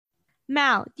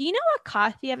Mal, do you know what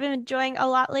coffee I've been enjoying a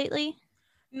lot lately?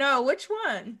 No, which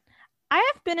one?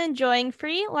 I have been enjoying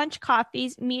Free Lunch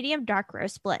Coffee's medium dark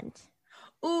roast blend.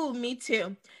 Ooh, me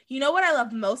too. You know what I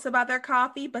love most about their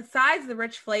coffee, besides the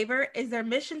rich flavor, is their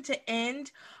mission to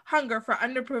end hunger for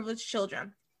underprivileged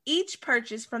children. Each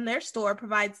purchase from their store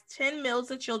provides 10 meals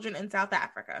to children in South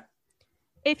Africa.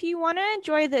 If you want to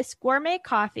enjoy this gourmet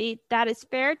coffee that is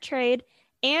fair trade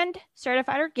and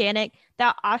certified organic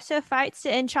that also fights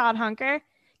to end child hunger,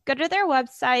 go to their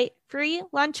website,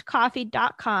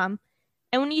 freelunchcoffee.com,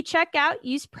 and when you check out,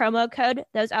 use promo code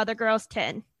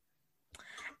THOSEOTHERGIRLS10.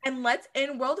 And let's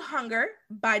end world hunger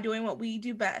by doing what we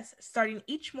do best, starting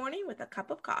each morning with a cup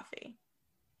of coffee.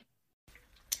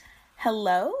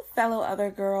 Hello, fellow other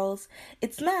girls.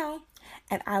 It's Mel,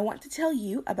 and I want to tell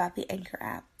you about the Anchor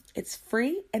app. It's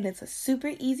free, and it's a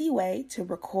super easy way to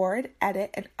record, edit,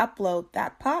 and upload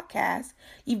that podcast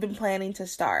you've been planning to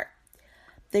start.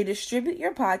 They distribute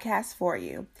your podcast for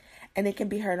you, and it can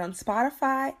be heard on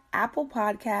Spotify, Apple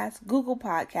Podcasts, Google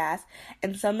Podcasts,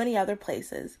 and so many other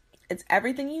places. It's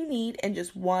everything you need in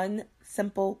just one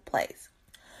simple place.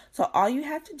 So all you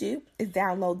have to do is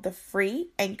download the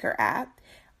free Anchor app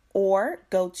or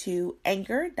go to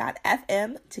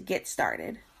anchor.fm to get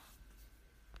started.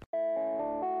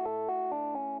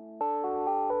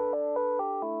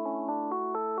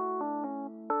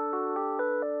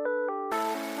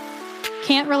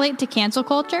 Can't relate to cancel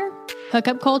culture,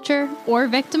 hookup culture, or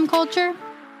victim culture?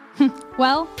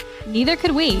 Well, neither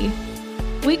could we.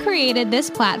 We created this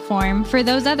platform for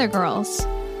those other girls.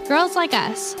 Girls like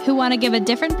us who want to give a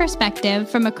different perspective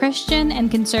from a Christian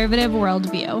and conservative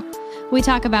worldview. We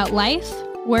talk about life,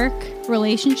 work,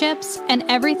 relationships, and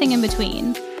everything in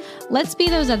between. Let's be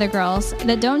those other girls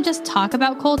that don't just talk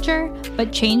about culture,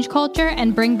 but change culture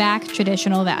and bring back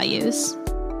traditional values.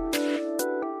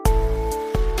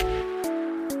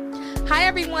 Hi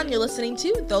everyone, you're listening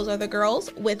to Those Are the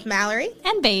Girls with Mallory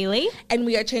And Bailey. And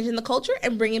we are changing the culture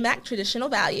and bringing back traditional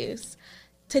values.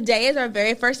 Today is our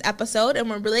very first episode, and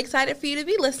we're really excited for you to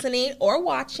be listening or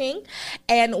watching.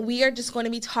 And we are just going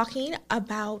to be talking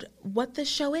about what the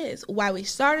show is, why we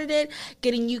started it,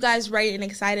 getting you guys ready and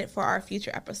excited for our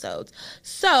future episodes.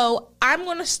 So I'm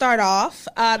going to start off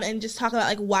and just talk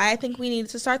about why I think we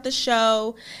needed to start the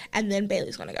show, and then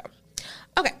Bailey's going to go.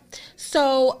 Okay,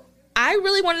 so I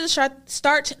really wanted to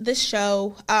start this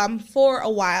show for a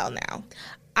while now.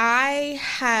 I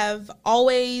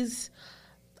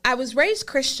was raised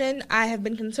Christian. I have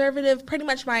been conservative pretty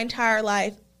much my entire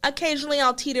life. Occasionally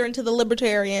I'll teeter into the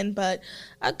libertarian, but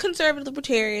a conservative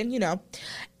libertarian,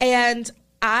 And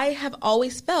I have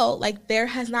always felt like there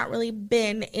has not really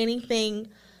been anything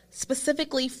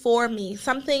specifically for me,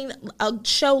 a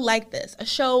show like this, a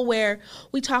show where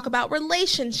we talk about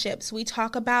relationships, we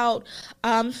talk about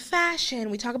fashion,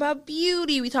 we talk about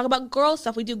beauty, we talk about girl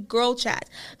stuff, we do girl chats.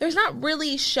 There's not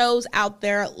really shows out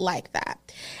there like that.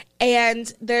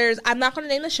 And I'm not going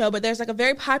to name the show, but there's a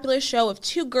very popular show of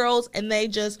two girls, and they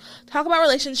just talk about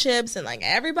relationships, and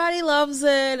everybody loves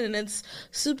it, and it's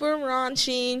super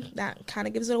raunchy. That kind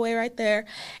of gives it away right there.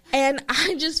 And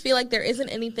I just feel like there isn't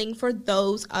anything for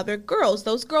those other girls,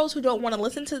 those girls who don't want to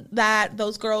listen to that,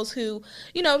 those girls who,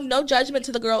 no judgment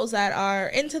to the girls that are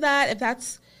into that. If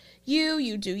that's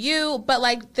you do you,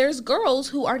 but there's girls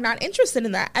who are not interested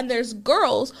in that, and there's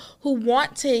girls who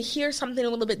want to hear something a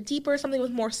little bit deeper, something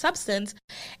with more substance,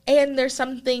 and there was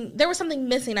something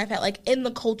missing, I felt in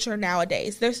the culture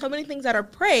nowadays. There's so many things that are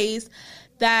praised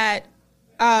that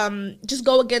just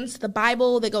go against the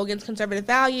Bible, they go against conservative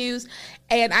values,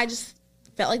 and I just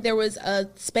felt like there was a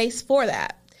space for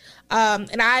that.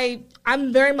 And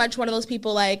I'm very much one of those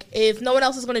people, if no one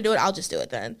else is going to do it, I'll just do it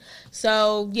then.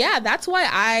 So, yeah, that's why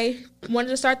I wanted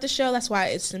to start the show. That's why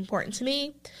it's important to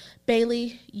me.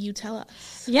 Bailey, you tell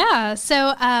us. Yeah,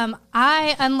 so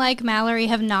I, unlike Mallory,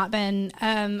 have not been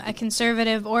a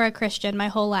conservative or a Christian my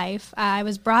whole life. I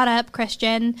was brought up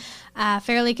Christian,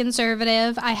 fairly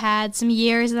conservative. I had some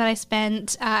years that I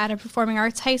spent at a performing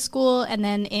arts high school and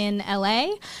then in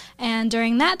LA. And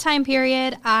during that time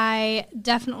period, I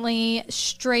definitely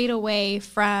strayed away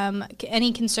from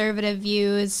any conservative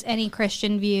views, any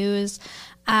Christian views,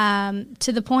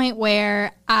 to the point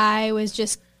where I was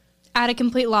just at a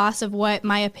complete loss of what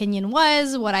my opinion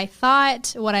was, what I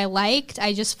thought, what I liked.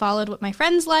 I just followed what my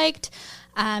friends liked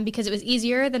because it was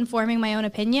easier than forming my own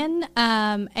opinion.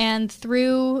 And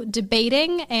through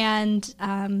debating and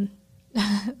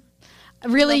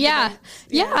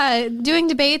doing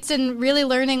debates and really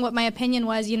learning what my opinion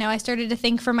was, I started to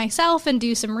think for myself and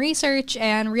do some research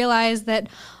and realize that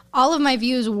all of my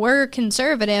views were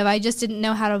conservative. I just didn't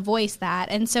know how to voice that.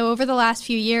 And so over the last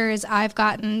few years, I've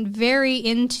gotten very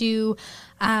into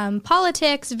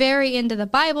politics, very into the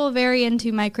Bible, very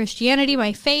into my Christianity,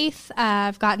 my faith.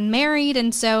 I've gotten married.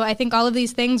 And so I think all of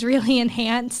these things really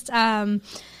enhanced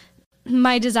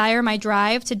my desire, my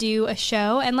drive to do a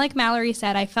show. And like Mallory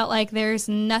said, I felt like there's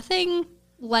nothing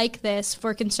like this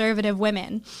for conservative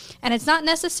women. And it's not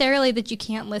necessarily that you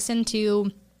can't listen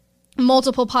to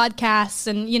multiple podcasts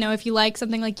and, you know, if you like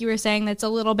something like you were saying that's a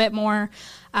little bit more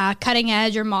cutting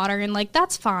edge or modern, like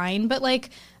that's fine. But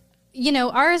like, you know,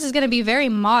 ours is going to be very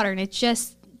modern. It's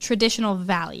just traditional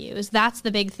values. That's the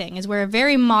big thing, is we're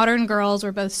very modern girls.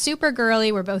 We're both super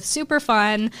girly. We're both super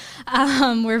fun.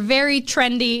 We're very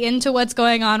trendy into what's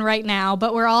going on right now,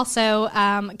 but we're also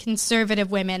conservative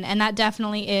women, and that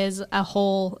definitely is a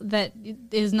hole that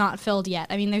is not filled yet.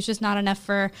 I mean, there's just not enough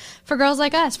for girls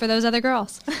like us, for those other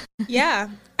girls. Yeah.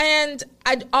 And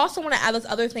I also want to add this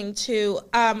other thing too.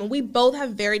 We both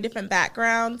have very different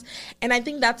backgrounds, and I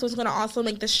think that's what's going to also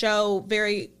make the show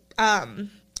very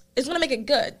it's going to make it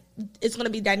good. It's going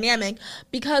to be dynamic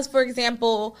because, for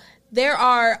example, there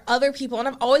are other people, and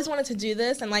I've always wanted to do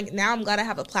this, and like now I'm glad I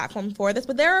have a platform for this,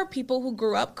 but there are people who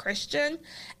grew up Christian,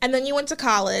 and then you went to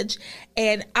college,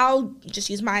 and I'll just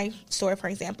use my story for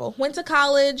example. Went to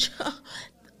college,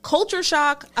 culture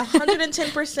shock,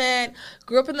 110%,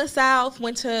 grew up in the South,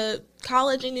 went to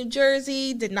college in New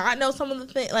Jersey, did not know some of the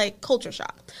things, like culture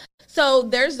shock. So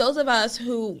there's those of us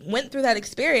who went through that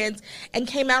experience and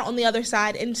came out on the other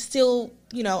side and still,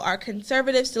 you know, are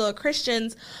conservative, still are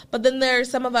Christians. But then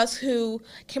there's some of us who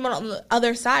came out on the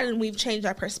other side and we've changed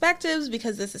our perspectives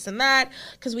because this and that,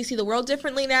 because we see the world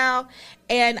differently now.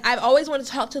 And I've always wanted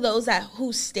to talk to those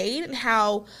who stayed and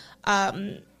how,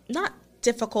 not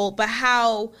difficult, but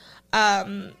how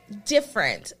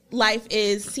different life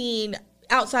is seen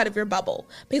outside of your bubble,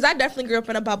 because I definitely grew up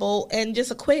in a bubble. And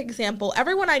just a quick example,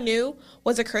 everyone I knew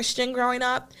was a Christian growing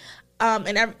up.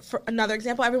 For another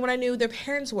example, everyone I knew, their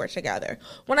parents were together.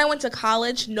 When I went to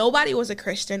college, nobody was a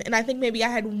Christian, and I think maybe I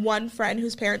had one friend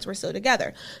whose parents were still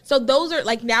together. So those are,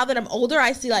 like, now that I'm older,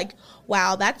 I see, like,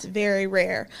 wow, that's very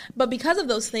rare. But because of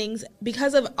those things,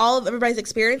 because of all of everybody's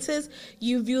experiences,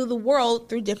 you view the world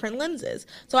through different lenses.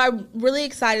 So I'm really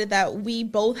excited that we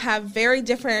both have very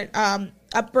different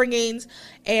upbringings,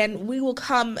 and we will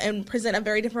come and present a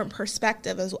very different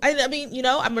perspective as well. I mean, you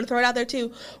know, I'm going to throw it out there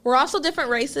too. We're also different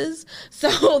races,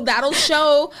 so that'll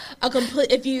show a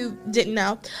complete, if you didn't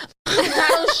know,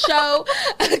 that'll show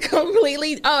a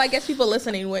completely, I guess people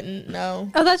listening wouldn't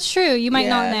know. Oh, that's true. You might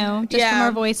not know just from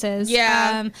our voices.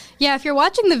 Yeah. If you're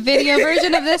watching the video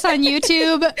version of this on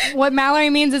YouTube, what Mallory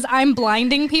means is I'm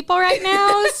blinding people right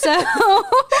now, so.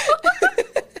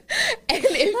 And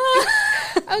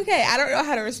okay, I don't know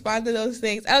how to respond to those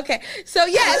things. Okay, so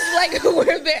yes, like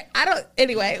we're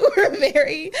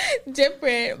very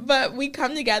different, but we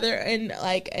come together in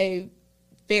like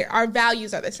our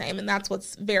values are the same, and that's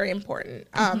what's very important.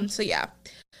 So yeah.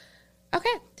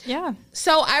 Okay. Yeah.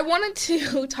 So I wanted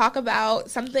to talk about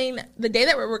something the day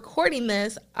that we're recording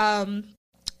this, on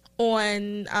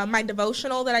my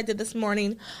devotional that I did this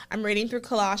morning. I'm reading through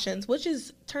Colossians, which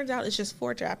turns out it's just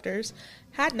 4 chapters.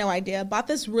 Had no idea. Bought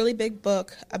this really big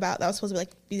book that was supposed to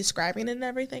be describing it and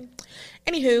everything.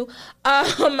 Anywho,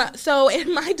 so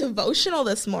in my devotional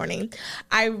this morning,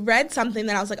 I read something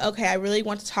that I was like, okay, I really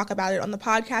want to talk about it on the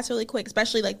podcast really quick,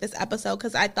 especially like this episode,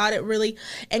 because I thought it really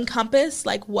encompassed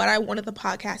like what I wanted the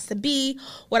podcast to be,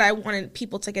 what I wanted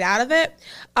people to get out of it.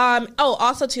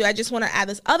 Also too, I just want to add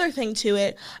this other thing to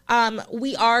it.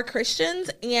 We are Christians,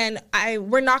 and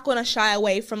we're not going to shy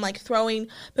away from like throwing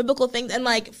biblical things, and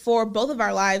like for both of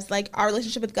our lives, like our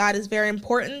relationship with God is very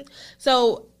important.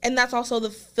 So, and that's also the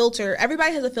filter.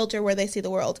 Everybody has a filter where they see the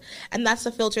world, and that's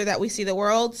the filter that we see the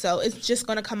world. So it's just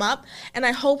going to come up, and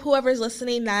I hope whoever's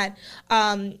listening that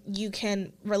you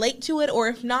can relate to it, or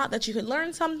if not, that you could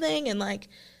learn something and like,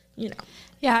 you know.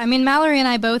 Yeah, I mean, Mallory and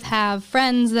I both have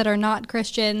friends that are not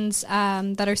Christians,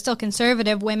 that are still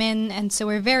conservative women, and so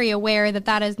we're very aware that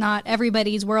that is not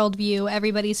everybody's worldview,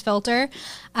 everybody's filter.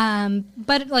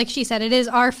 But like she said, it is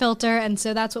our filter, and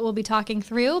so that's what we'll be talking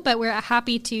through, but we're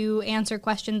happy to answer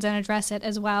questions and address it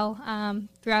as well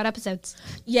throughout episodes.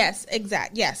 Yes,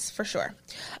 yes, for sure.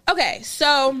 Okay,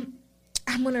 so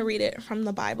I'm going to read it from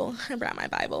the Bible. I brought my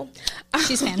Bible.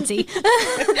 She's fancy.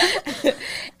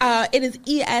 It is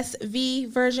ESV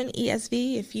version,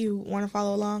 ESV, if you want to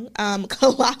follow along.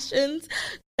 Colossians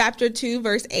chapter 2,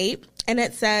 verse 8. And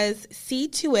it says, "See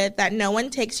to it that no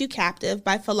one takes you captive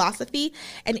by philosophy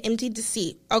and empty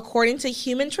deceit, according to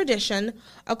human tradition,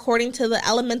 according to the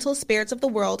elemental spirits of the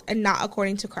world, and not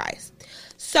according to Christ."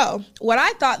 So what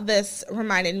I thought this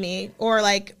reminded me, or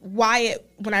like why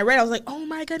when I read it, I was like, oh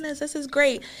my goodness, this is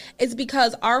great, is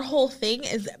because our whole thing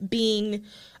is being,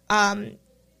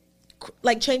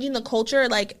 like changing the culture,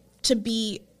 like to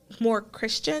be more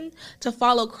Christian, to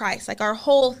follow Christ. Like our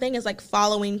whole thing is like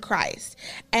following Christ.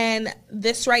 And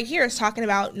this right here is talking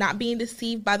about not being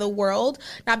deceived by the world,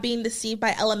 not being deceived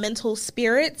by elemental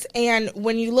spirits. And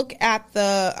when you look at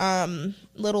the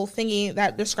little thingy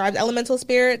that describes elemental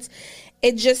spirits,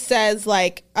 it just says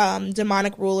like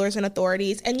demonic rulers and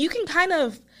authorities. And you can kind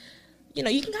of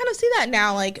see that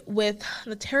now, like with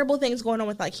the terrible things going on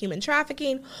with like human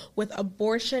trafficking, with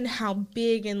abortion, how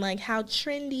big and like how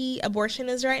trendy abortion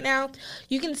is right now.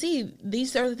 You can see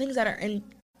these are the things that are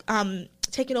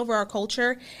taking over our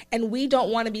culture, and we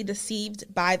don't want to be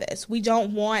deceived by this. We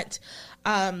don't want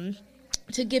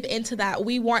to give into that.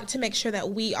 We want to make sure that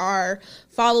we are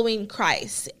following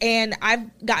Christ. And I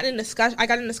got in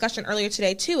discussion earlier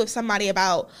today too with somebody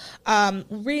about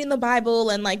reading the Bible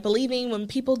and like believing when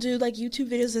people do like YouTube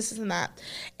videos, this and that.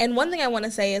 And one thing I want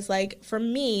to say is like, for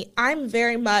me, I'm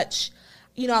very much,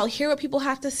 I'll hear what people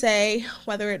have to say,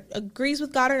 whether it agrees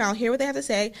with God or not. I'll hear what they have to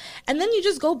say. And then you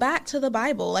just go back to the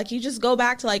Bible. Like you just go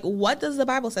back to like, what does the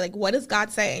Bible say? Like, what is God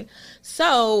saying?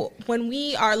 So when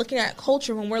we are looking at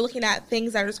culture, when we're looking at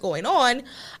things that are just going on,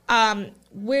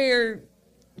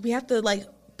 we have to like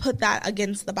put that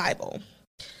against the Bible.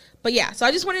 But yeah, so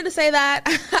I just wanted to say that.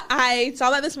 I saw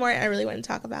that this morning. I really wanted to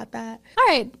talk about that. All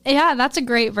right. Yeah, that's a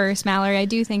great verse, Mallory. I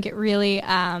do think it really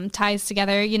ties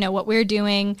together, what we're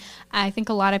doing. I think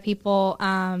a lot of people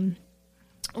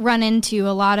run into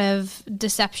a lot of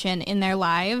deception in their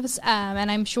lives. And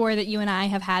I'm sure that you and I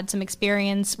have had some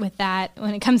experience with that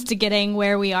when it comes to getting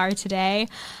where we are today.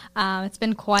 It's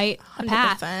been quite a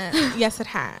path. 100%. Yes, it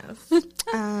has.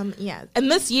 Yeah. And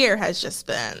this year has just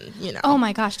been, Oh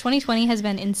my gosh, 2020 has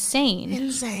been insane.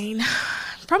 Insane.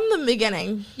 From the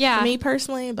beginning. Yeah. For me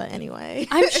personally, but anyway.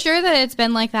 I'm sure that it's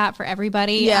been like that for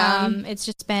everybody. Yeah. It's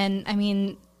just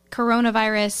been,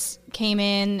 coronavirus came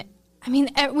in.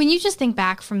 When you just think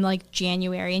back from like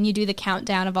January and you do the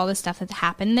countdown of all the stuff that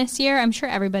happened this year, I'm sure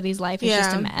everybody's life is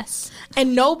just a mess.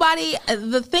 And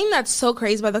the thing that's so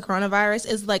crazy about the coronavirus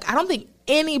is like, I don't think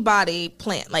anybody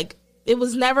planned, like it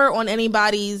was never on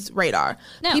anybody's radar.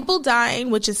 No. People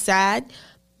dying, which is sad.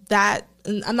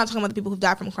 I'm not talking about the people who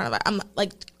died from coronavirus. I'm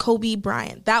like Kobe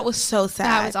Bryant. That was so sad.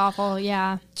 That was awful.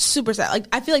 Yeah. Super sad. Like,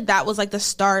 I feel like that was like the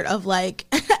start of like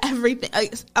everything.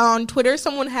 Like, on Twitter,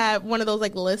 someone had one of those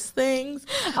like list things.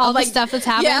 All the stuff that's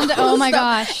happened. Yeah, oh my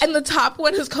gosh. And the top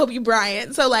one is Kobe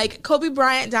Bryant. So like Kobe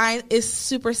Bryant dying is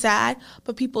super sad,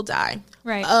 but people die.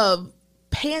 Right.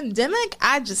 Pandemic,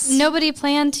 nobody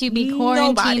planned to be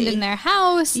quarantined in their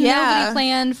house. Yeah. Nobody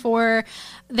planned for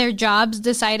their jobs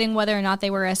deciding whether or not they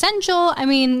were essential.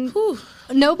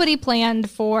 Nobody planned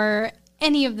for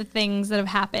any of the things that have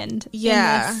happened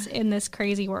in this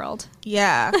crazy world.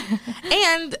 Yeah.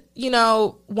 And,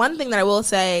 one thing that I will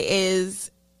say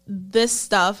is this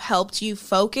stuff helped you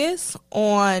focus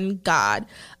on God.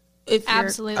 If you're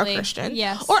Absolutely. a Christian.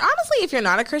 Yes. Or honestly, if you're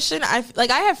not a Christian, I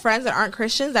have friends that aren't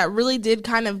Christians that really did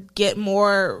kind of get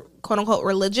more quote unquote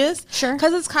religious. Sure.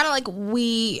 Because it's kind of like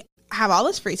we have all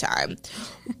this free time.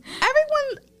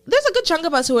 There's a good chunk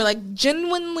of us who are like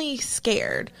genuinely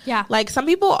scared. Yeah. Like some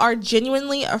people are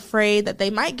genuinely afraid that they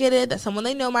might get it, that someone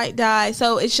they know might die.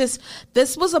 So it's just,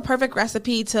 this was a perfect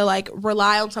recipe to like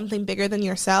rely on something bigger than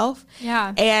yourself.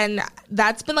 Yeah. And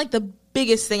that's been like the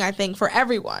biggest thing I think for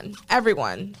everyone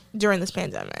during this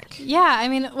pandemic. Yeah,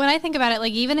 when I think about it,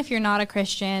 like even if you're not a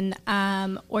Christian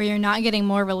or you're not getting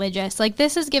more religious, like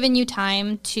this has given you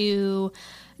time to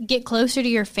get closer to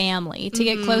your family, to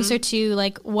get closer to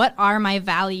like, what are my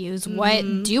values?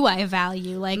 What do I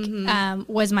value? Like,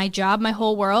 was my job my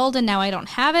whole world and now I don't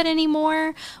have it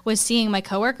anymore? Was seeing my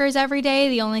coworkers every day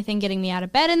the only thing getting me out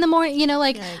of bed in the morning?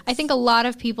 Yikes. I think a lot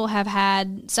of people have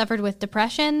suffered with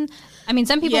depression.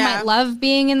 Some people might love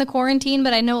being in the quarantine,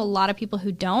 but I know a lot of people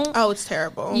who don't. Oh, it's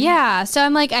terrible. Yeah. So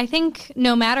I'm like, I think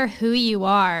no matter who you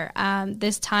are,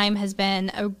 this time has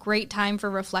been a great time for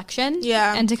reflection.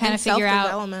 Yeah. And to kind of figure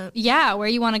out, where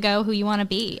you want to go, who you want to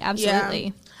be. Absolutely.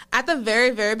 Yeah. At the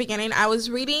very, very beginning, I was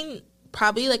reading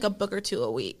probably like a book or two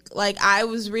a week. Like I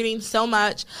was reading so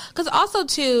much. Because also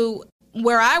too,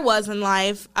 where I was in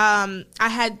life, I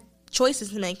had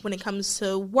choices to make when it comes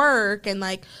to work and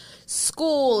like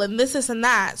school and this and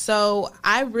that. So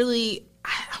I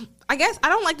I guess I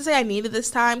don't like to say I needed this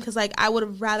time because, like, I would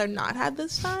have rather not had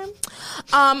this time.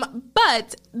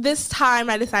 But this time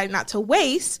I decided not to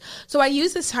waste. So I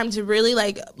used this time to really,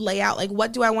 like, lay out, like,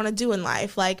 what do I want to do in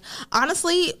life? Like,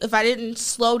 honestly, if I didn't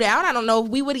slow down, I don't know if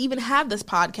we would even have this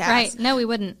podcast. Right. No, we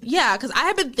wouldn't. Yeah, because I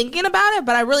had been thinking about it,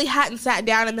 but I really hadn't sat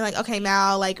down and been like, okay,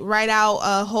 now, like, write out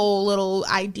a whole little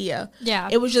idea. Yeah.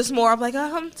 It was just more of like,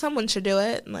 someone should do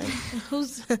it. Like,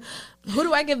 who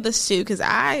do I give this to? Because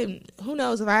who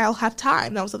knows if I'll have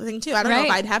time. That was the thing, too. I don't know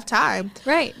if I'd have time.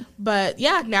 Right. But,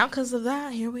 yeah, now because of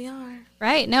that, here we are.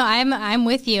 Right. No, I'm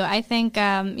with you. I think,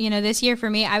 this year for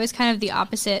me, I was kind of the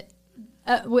opposite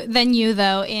than you,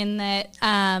 though, in that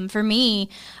for me,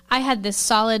 I had this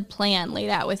solid plan laid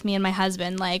out with me and my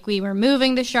husband. Like, we were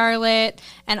moving to Charlotte,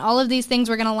 and all of these things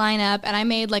were going to line up, and I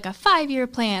made, like, a 5-year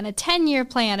plan, a 10-year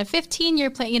plan, a 15-year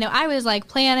plan. You know, I was, like,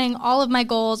 planning all of my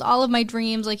goals, all of my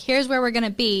dreams, like, here's where we're going to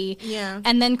be. Yeah.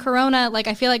 And then Corona, like,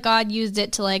 I feel like God used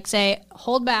it to, like, say,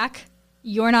 hold back.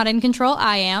 You're not in control,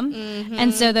 I am. Mm-hmm.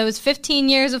 And so those 15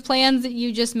 years of plans that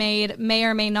you just made may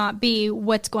or may not be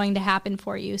what's going to happen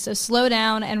for you. So slow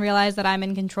down and realize that I'm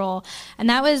in control. And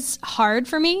that was hard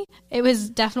for me. It was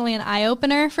definitely an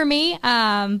eye-opener for me.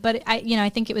 But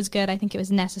I think it was good. I think it was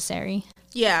necessary.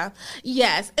 Yeah.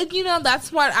 Yes. And,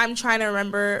 that's what I'm trying to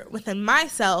remember within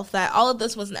myself, that all of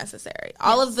this was necessary.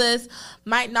 All of this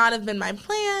might not have been my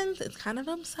plans. It's kind of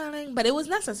upsetting, but it was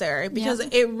necessary because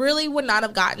it really would not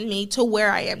have gotten me to where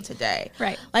I am today.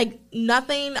 Right. Like,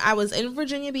 nothing. I was in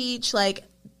Virginia Beach. Like,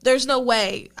 there's no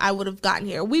way I would have gotten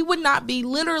here. We would not be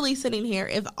literally sitting here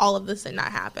if all of this did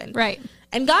not happen. Right.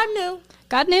 And God knew.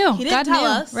 God knew. He didn't tell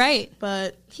us. Right.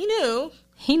 But he knew.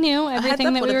 He knew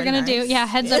everything that we were going to do. Yeah,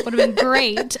 heads up would have been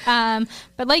great.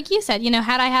 But like you said,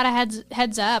 had I had a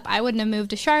heads up, I wouldn't have moved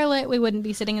to Charlotte. We wouldn't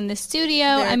be sitting in this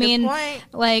studio. Good point.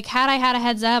 Like, had I had a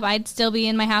heads up, I'd still be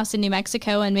in my house in New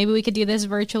Mexico, and maybe we could do this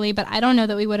virtually, but I don't know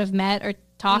that we would have met or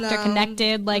talked or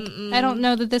connected. Like, I don't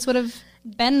know that this would have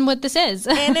been what this is.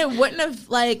 And it wouldn't have,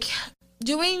 like...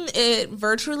 Doing it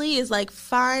virtually is, like,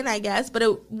 fine, I guess, but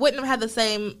it wouldn't have had the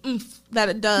same oomph that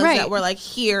it does that we're, like,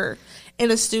 here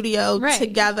in a studio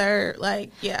together.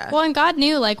 Like, yeah. Well, and God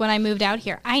knew, like, when I moved out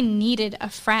here, I needed a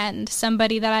friend,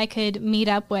 somebody that I could meet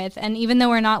up with. And even though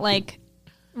we're not, like,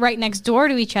 right next door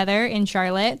to each other in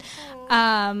Charlotte,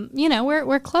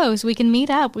 we're close. We can meet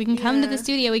up. We can come to the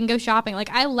studio. We can go shopping. Like,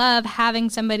 I love having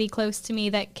somebody close to me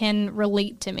that can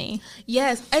relate to me.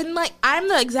 Yes. And, like, I'm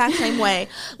the exact same way.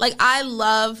 Like, I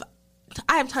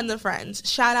have tons of friends.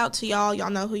 Shout out to y'all. Y'all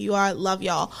know who you are. Love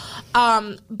y'all.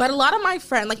 But a lot of my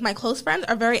friends, like my close friends,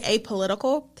 are very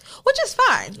apolitical, which is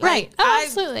fine. Right. Like,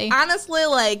 absolutely. Honestly,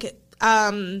 like,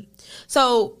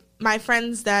 so my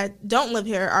friends that don't live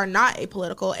here are not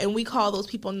apolitical, and we call those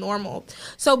people normal.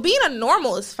 So being a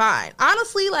normal is fine.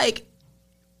 Honestly, like,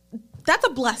 that's a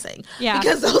blessing. Yeah.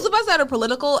 Because those of us that are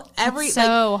political,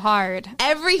 hard.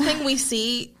 Everything we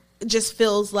see just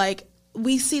feels like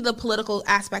we see the political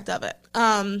aspect of it.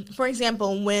 For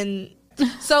example, when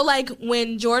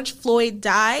George Floyd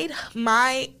died,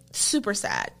 super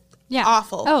sad. Yeah.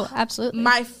 Awful. Oh, absolutely.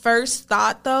 My first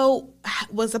thought, though,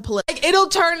 was it'll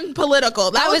turn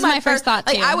political. That was my first thought,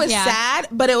 too. Like, I was sad,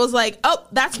 but it was like, oh,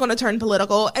 that's going to turn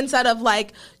political. Instead of,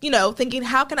 like, thinking,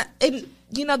 how can I...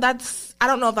 I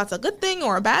don't know if that's a good thing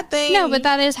or a bad thing. No, but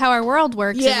that is how our world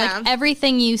works. Yeah. Like,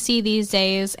 everything you see these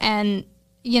days, and,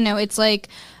 it's like...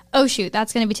 oh shoot,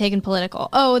 that's going to be taken political.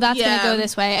 Oh, that's going to go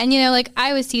this way. And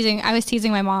I was teasing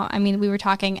my mom. I mean, we were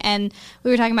talking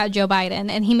about Joe Biden,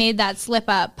 and he made that slip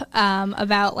up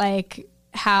about like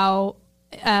how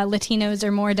Latinos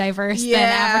are more diverse than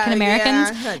African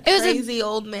Americans. Yeah. It was crazy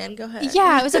old man. Go ahead.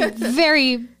 Yeah, it was a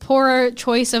very poor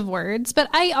choice of words, but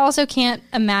I also can't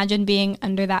imagine being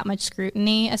under that much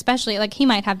scrutiny, especially like he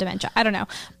might have dementia. I don't know.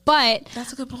 But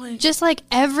that's a good point. Just like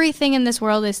everything in this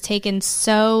world is taken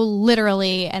so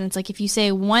literally, and it's like if you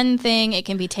say one thing, it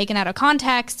can be taken out of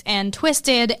context and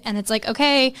twisted, and it's like,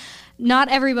 okay, not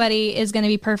everybody is going to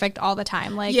be perfect all the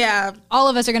time. Like, all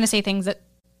of us are going to say things that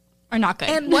are not good.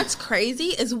 And what's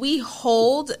crazy is we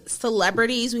hold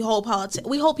celebrities, we hold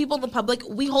people in the public,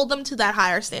 we hold them to that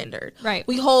higher standard. Right.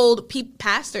 We hold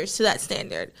pastors to that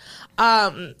standard.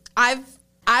 The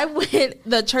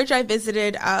church I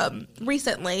visited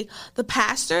recently, the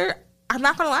pastor, I'm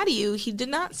not going to lie to you, he did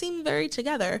not seem very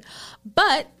together.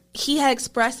 But he had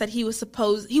expressed that he wasn't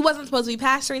supposed to be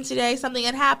pastoring today. Something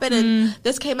had happened, and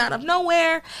this came out of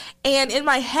nowhere. And in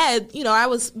my head, you know, I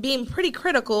was being pretty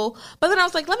critical, but then I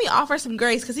was like, let me offer some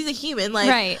grace because he's a human. Like,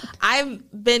 right. I've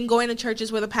been going to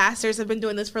churches where the pastors have been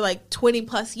doing this for like 20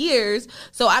 plus years,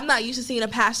 so I'm not used to seeing a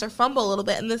pastor fumble a little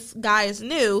bit, and this guy is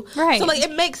new. Right. So, like,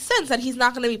 it makes sense that he's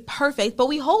not going to be perfect, but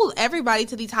we hold everybody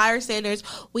to these higher standards.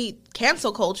 We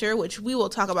cancel culture, which we will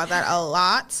talk about that a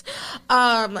lot.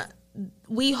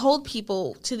 We hold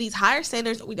people to these higher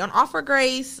standards. We don't offer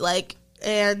grace, like,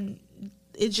 and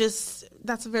it just,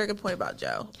 that's a very good point about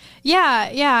Joe.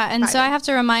 Yeah. And so I have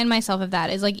to remind myself of that,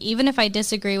 is like, even if I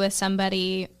disagree with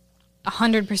somebody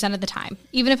 100% of the time,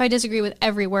 even if I disagree with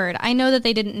every word, I know that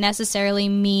they didn't necessarily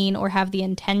mean or have the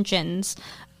intentions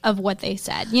of what they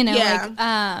said. You know,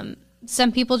 like,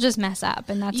 some people just mess up,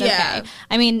 and that's okay.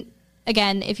 I mean,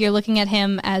 again, if you're looking at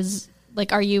him as,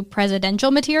 like, are you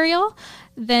presidential material,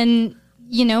 then,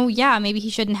 you know, yeah, maybe he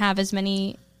shouldn't have as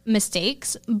many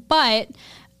mistakes. But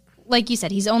like you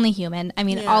said, he's only human. I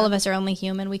mean, all of us are only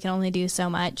human. We can only do so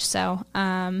much. So,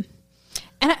 and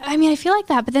I mean, I feel like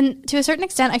that. But then to a certain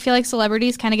extent, I feel like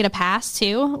celebrities kind of get a pass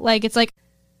too. Like, it's like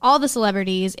all the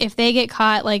celebrities, if they get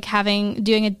caught like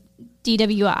doing a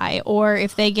DWI, or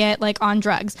if they get like on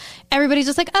drugs, everybody's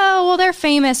just like, oh, well, they're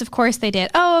famous, of course they did.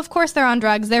 Oh, of course they're on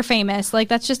drugs, they're famous. Like,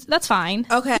 that's fine.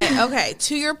 Okay.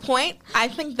 To your point, I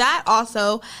think that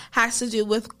also has to do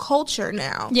with culture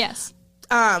now. Yes.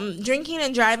 Drinking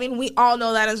and driving, we all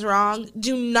know that is wrong.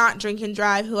 Do not drink and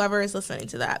drive, whoever is listening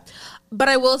to that. But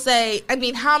I will say, I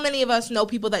mean, how many of us know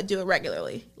people that do it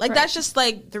regularly? Like, right. That's just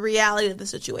like the reality of the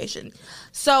situation.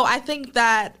 So I think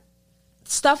that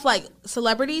stuff like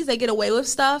celebrities, they get away with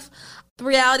stuff. The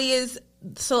reality is,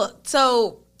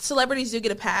 so celebrities do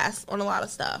get a pass on a lot of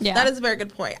stuff. Yeah. That is a very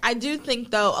good point. I do think,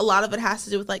 though, a lot of it has to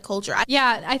do with, like, culture.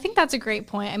 Yeah, I think that's a great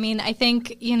point. I mean, I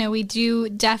think, you know, we do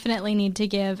definitely need to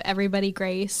give everybody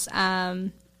grace.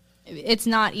 It's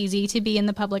not easy to be in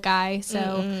the public eye,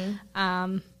 so...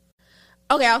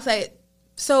 Okay, I'll say it.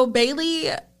 So Bailey,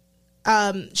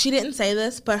 she didn't say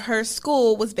this, but her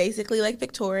school was basically like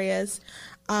Victoria's.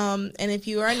 And if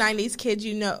you are a 90s kid,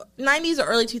 you know, 90s or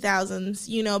early 2000s,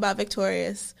 you know about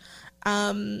Victoria's.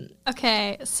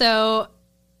 Okay, so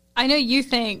I know you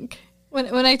think,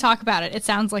 when I talk about it, it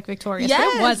sounds like Victoria's, yes,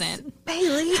 but it wasn't.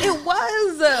 Bailey, it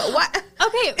was. What?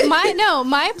 Okay,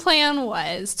 my plan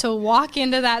was to walk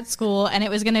into that school, and it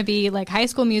was going to be like High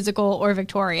School Musical or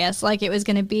Victorious. Like, it was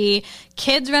going to be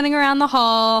kids running around the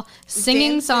hall,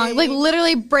 singing songs, like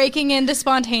literally breaking into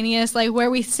spontaneous, like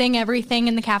where we sing everything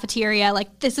in the cafeteria.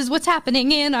 Like, this is what's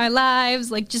happening in our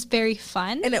lives. Like, just very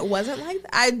fun. And it wasn't like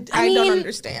that? I mean, don't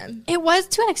understand. It was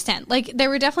to an extent. Like, there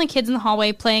were definitely kids in the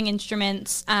hallway playing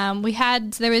instruments.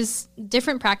 There was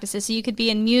different practices. So you could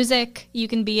be in music, you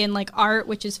can be in like art,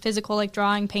 which is physical, like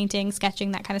drawing, painting,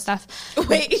 sketching, that kind of stuff.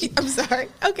 Wait, I'm sorry.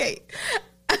 Okay.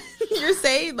 You're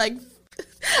saying like,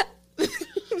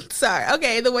 sorry.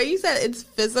 Okay. The way you said it's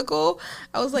physical,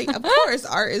 I was like, of course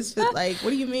art is like, what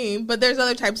do you mean? But there's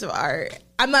other types of art.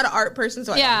 I'm not an art person,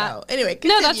 so I don't know. Anyway,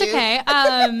 continue. No, that's okay.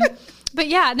 But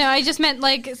yeah, no, I just meant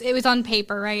like it was on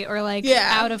paper, right? Or like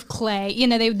out of clay. You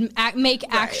know, they would make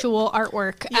actual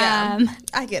artwork. Yeah,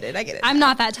 I get it. I'm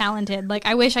not that talented. Like,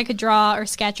 I wish I could draw or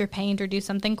sketch or paint or do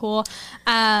something cool.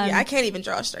 Yeah, I can't even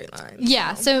draw a straight line.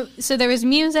 Yeah, so there was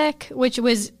music, which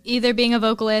was either being a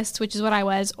vocalist, which is what I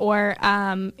was, or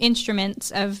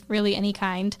instruments of really any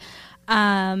kind.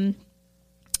 And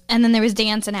then there was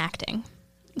dance and acting.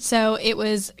 So it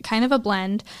was kind of a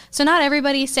blend. So not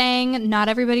everybody sang, not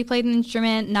everybody played an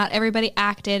instrument, not everybody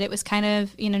acted. It was kind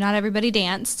of, you know, not everybody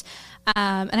danced.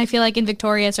 And I feel like in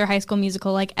Victorious or High School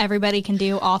Musical, like, everybody can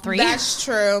do all three. That's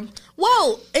true.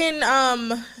 Well,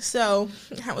 so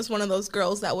I was one of those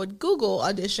girls that would Google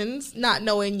auditions, not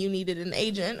knowing you needed an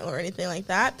agent or anything like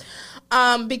that.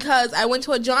 Because I went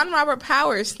to a John Robert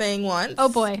Powers thing once. Oh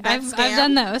boy, I've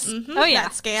done those. Mm-hmm, oh yeah,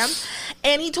 that scam.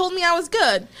 And he told me I was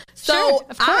good. So sure,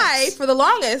 I, for the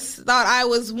longest, thought I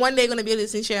was one day going to be a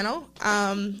Disney Channel.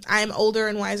 I'm older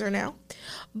and wiser now.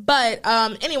 But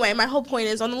anyway, my whole point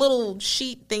is, on the little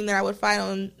sheet thing that I would find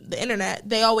on the internet,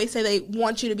 they always say they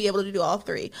want you to be able to do all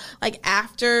three. Like,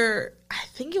 after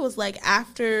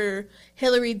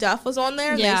Hilary Duff was on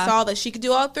there, they saw that she could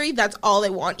do all three. That's all they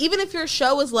want. Even if your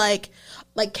show was like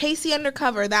Casey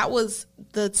Undercover, that was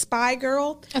the spy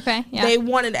girl. Okay, yeah. They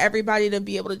wanted everybody to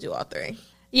be able to do all three.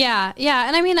 Yeah,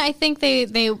 and I mean, I think they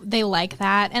like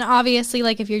that. And obviously,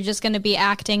 like, if you're just going to be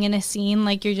acting in a scene,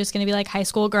 like, you're just going to be like high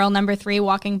school girl number 3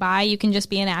 walking by, you can just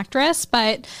be an actress.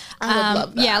 But I would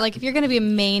love that. Yeah, like, if you're going to be a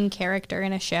main character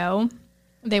in a show,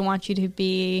 they want you to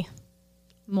be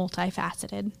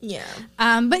multifaceted. Yeah.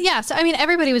 But yeah, so I mean,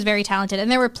 everybody was very talented, and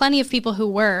there were plenty of people who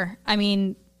were, I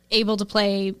mean, able to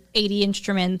play 80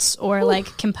 instruments or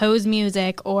like compose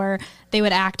music, or they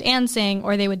would act and sing,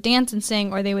 or they would dance and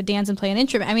sing, or they would dance and play an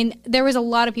instrument. I mean, there was a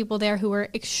lot of people there who were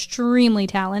extremely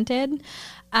talented.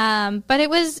 But it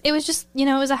was just, you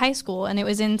know, it was a high school, and it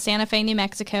was in Santa Fe, New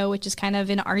Mexico, which is kind of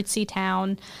an artsy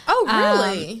town. Oh,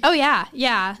 really? Oh, yeah.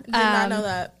 Yeah. Did not know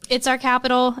that. It's our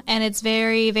capital, and it's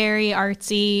very, very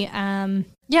artsy.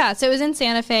 Yeah. So it was in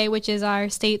Santa Fe, which is our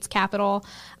state's capital.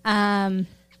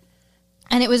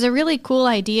 And it was a really cool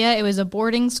idea. It was a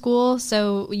boarding school,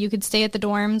 so you could stay at the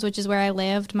dorms, which is where I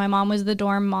lived. My mom was the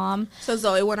dorm mom. So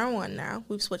Zoe 101 now.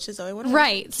 We've switched to Zoe 101.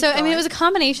 Right. Keep So, going. I mean, it was a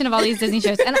combination of all these Disney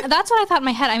shows. And that's what I thought in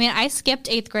my head. I mean, I skipped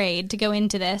 8th grade to go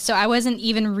into this, so I wasn't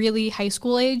even really high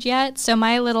school age yet. So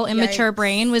my little immature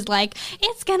brain was like,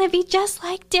 it's going to be just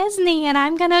like Disney, and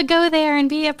I'm going to go there and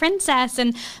be a princess.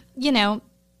 And, you know,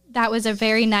 that was a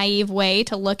very naive way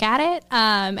to look at it.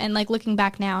 And like looking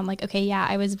back now, I'm like, okay, yeah,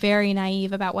 I was very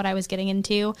naive about what I was getting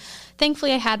into.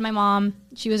 Thankfully, I had my mom.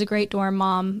 She was a great dorm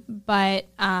mom, but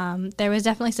there was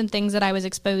definitely some things that I was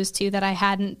exposed to that I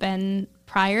hadn't been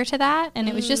prior to that. And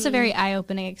it was just a very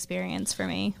eye-opening experience for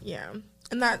me. Yeah.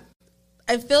 And that,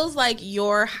 it feels like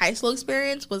your high school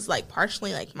experience was like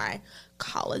partially like my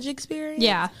college experience.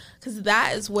 Yeah. Because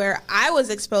that is where I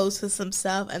was exposed to some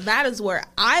stuff, and that is where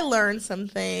I learned some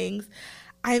things.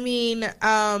 I mean,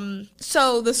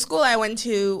 so the school I went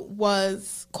to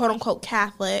was quote unquote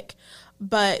Catholic,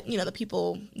 but, you know, the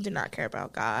people did not care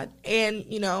about God. And,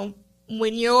 you know,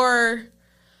 when you're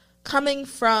coming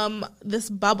from this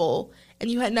bubble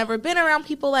and you had never been around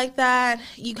people like that,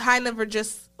 you kind of are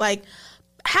just like,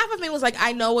 half of me was like,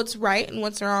 I know what's right and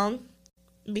what's wrong,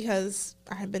 because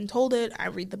I have been told it. I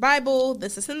read the Bible,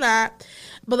 this and that.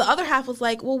 But the other half was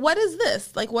like, well, what is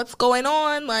this? Like, what's going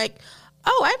on? Like,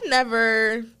 oh, I've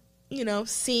never, you know,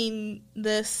 seen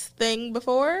this thing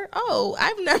before. Oh,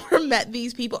 I've never met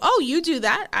these people. Oh, you do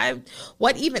that?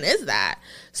 What even is that?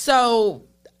 So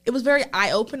it was very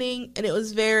eye-opening, and it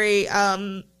was very,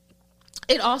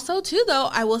 it also, too, though,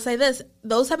 I will say this,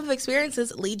 those type of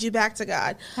experiences lead you back to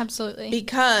God. Absolutely.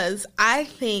 Because I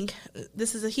think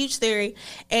this is a huge theory,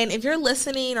 and if you're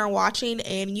listening or watching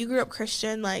and you grew up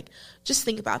Christian, like, just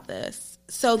think about this.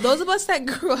 So those of us that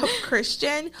grew up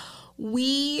Christian,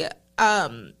 we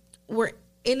were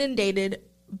inundated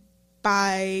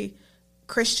by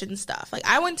Christian stuff. Like,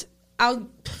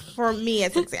 for me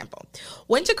as an example,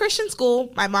 went to Christian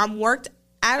school. My mom worked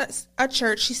at a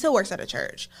church. She still works at a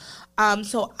church.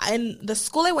 So in the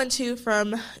school I went to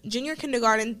from junior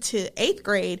kindergarten to 8th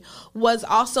grade was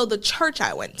also the church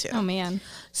I went to. Oh, man.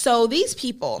 So these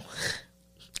people,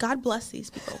 God bless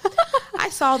these people. I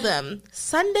saw them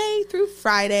Sunday through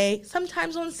Friday,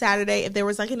 sometimes on Saturday if there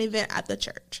was like an event at the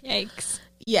church. Yikes.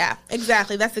 Yeah,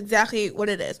 exactly. That's exactly what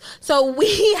it is. So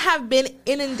we have been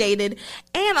inundated,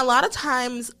 and a lot of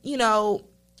times, you know,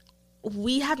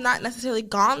 we have not necessarily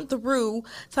gone through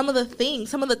some of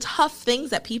the tough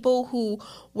things that people who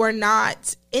were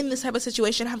not in this type of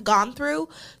situation have gone through.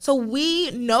 So we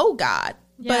know God.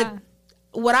 Yeah.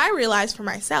 But what I realized for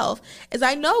myself is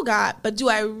I know God, but do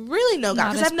I really know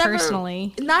God? Not as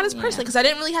personally. Not as personally, because I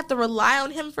didn't really have to rely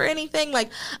on him for anything. Like,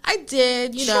 I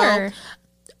did, you know.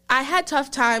 I had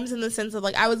tough times in the sense of,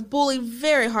 like, I was bullied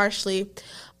very harshly.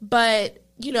 But,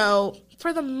 you know,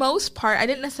 for the most part, I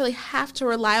didn't necessarily have to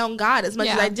rely on God as much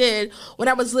as I did when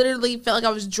I was literally felt like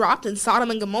I was dropped in Sodom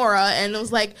and Gomorrah, and it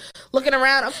was like looking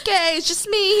around, okay, it's just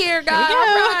me here, God.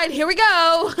 All right, here we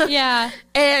go. Yeah.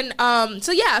 And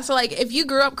so like if you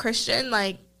grew up Christian,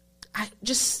 like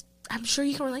I'm sure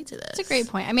you can relate to this. That's a great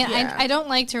point. I mean, I don't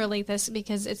like to relate this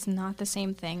because it's not the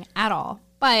same thing at all.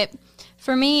 But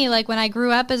for me, like when I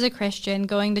grew up as a Christian,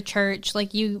 going to church,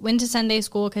 like you went to Sunday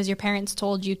school because your parents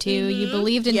told you to. Mm-hmm. You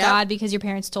believed in God because your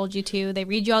parents told you to. They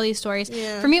read you all these stories.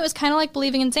 Yeah. For me, it was kind of like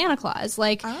believing in Santa Claus.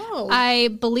 Like I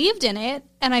believed in it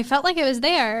and I felt like it was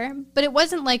there, but it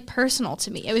wasn't like personal to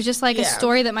me. It was just like a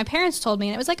story that my parents told me.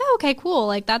 And it was like, oh, okay, cool.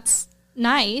 Like that's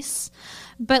nice.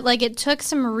 But, like, it took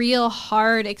some real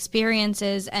hard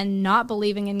experiences and not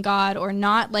believing in God or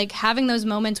not, like, having those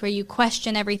moments where you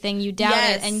question everything, you doubt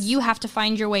it, and you have to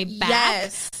find your way back.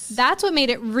 Yes. That's what made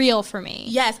it real for me.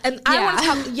 Yes. And I want to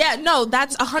talk,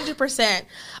 that's 100%.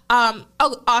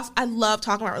 Awesome. I love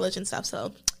talking about religion stuff,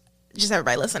 so just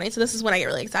everybody listening. So this is when I get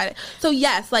really excited. So,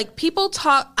 yes, like, people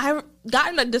talk, I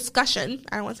got in a discussion,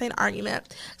 I don't want to say an argument,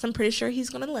 because I'm pretty sure he's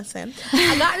going to listen.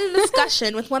 I got in a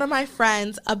discussion with one of my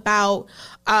friends about,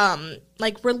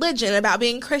 like, religion, about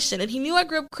being Christian. And he knew I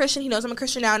grew up Christian. He knows I'm a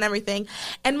Christian now and everything.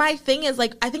 And my thing is,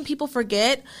 like, I think people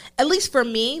forget, at least for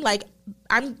me, like,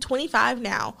 I'm 25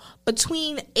 now.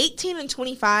 Between 18 and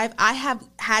 25, I have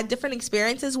had different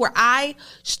experiences where I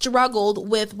struggled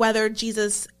with whether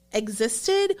Jesus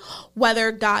existed,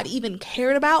 whether God even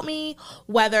cared about me,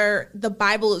 whether the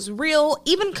Bible is real,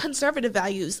 even conservative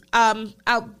values.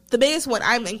 The biggest one,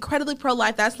 I'm incredibly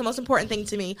pro-life. That's the most important thing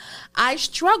to me. I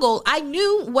struggled. I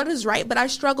knew what is right, but I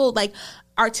struggled like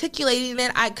articulating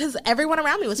it, because everyone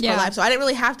around me was pro-life, so I didn't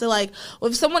really have to like,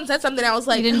 if someone said something, I was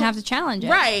like, you didn't have to challenge it.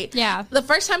 Right. Yeah. The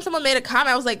first time someone made a comment,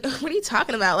 I was like, what are you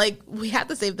talking about? Like, we have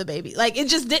to save the baby. Like, it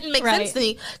just didn't make sense to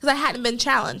me because I hadn't been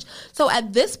challenged. So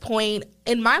at this point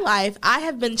in my life, I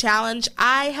have been challenged.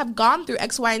 I have gone through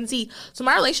X, Y, and Z. So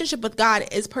my relationship with God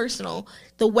is personal.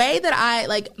 The way that I,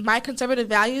 like, my conservative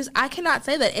values, I cannot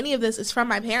say that any of this is from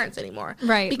my parents anymore.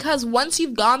 Right. Because once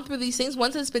you've gone through these things,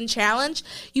 once it's been challenged,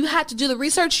 you had to do the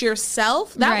research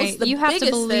yourself. That was the biggest thing. You have to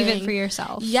believe it for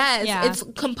yourself. Yes. Yeah. It's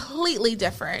completely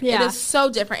different. Yeah. It is so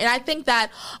different. And I think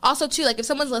that also, too, like, if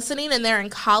someone's listening and they're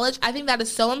in college, I think that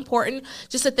is so important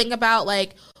just to think about,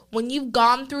 like, when you've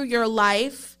gone through your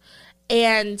life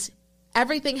and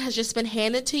everything has just been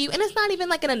handed to you, and it's not even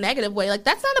like in a negative way. Like,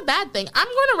 that's not a bad thing. I'm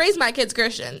going to raise my kids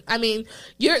Christian. I mean,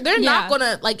 they're not going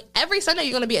to, like, every Sunday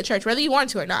you're going to be at church, whether you want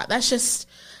to or not. That's just,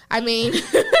 I mean,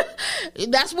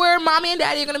 that's where mommy and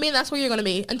daddy are going to be, and that's where you're going to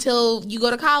be until you go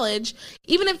to college.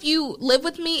 Even if you live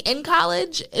with me in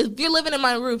college, if you're living in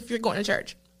my roof, you're going to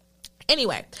church.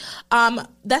 Anyway,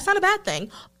 that's not a bad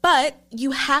thing, but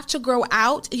you have to grow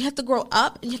out, you have to grow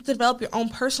up, and you have to develop your own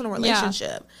personal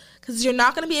relationship. Because you're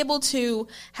not going to be able to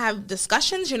have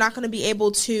discussions. You're not going to be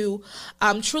able to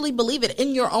truly believe it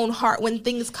in your own heart when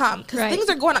things come. Because things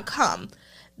are going to come.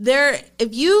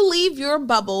 If you leave your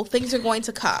bubble, things are going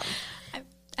to come.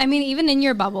 I mean, even in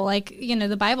your bubble, like, you know,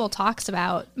 the Bible talks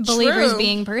about believers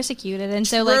being persecuted. And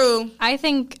so, like, I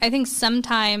think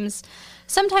sometimes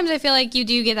I feel like you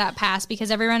do get that pass because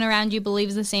everyone around you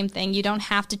believes the same thing. You don't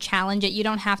have to challenge it. You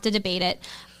don't have to debate it.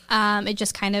 It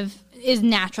just kind of is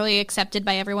naturally accepted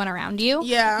by everyone around you.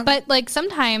 Yeah. But, like,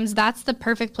 sometimes that's the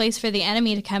perfect place for the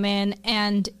enemy to come in,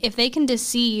 and if they can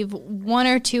deceive one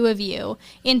or two of you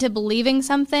into believing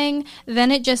something, then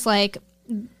it just, like,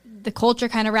 the culture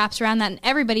kind of wraps around that, and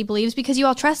everybody believes because you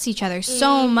all trust each other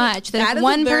so much that if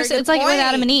one person, it's like with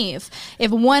Adam and Eve. If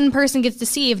one person gets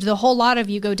deceived, the whole lot of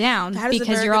you go down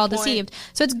because you're all deceived.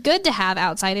 So it's good to have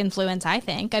outside influence, I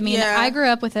think. I mean, I grew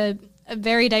up with a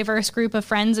very diverse group of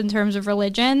friends in terms of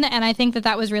religion, and I think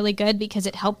that was really good because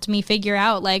it helped me figure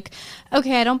out, like,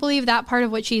 okay, I don't believe that part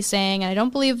of what she's saying, and I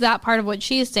don't believe that part of what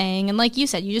she's saying, and like you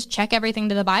said, you just check everything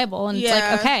to the Bible, and it's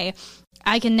like, okay,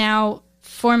 I can now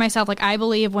for myself, like, I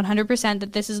believe 100%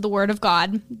 that this is the word of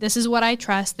God, this is what I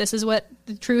trust, this is what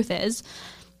the truth is.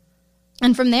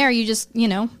 And from there, you just, you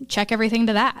know, check everything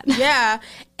to that. Yeah.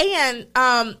 And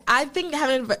I think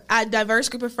having a diverse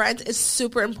group of friends is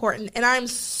super important. And I'm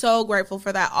so grateful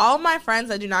for that. All my friends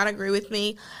that do not agree with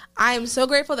me, I am so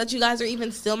grateful that you guys are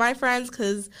even still my friends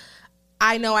because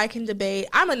I know I can debate.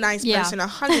 I'm a nice person,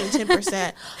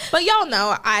 110%. But y'all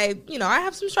know, I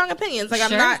have some strong opinions. Like,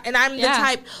 I'm not, and I'm the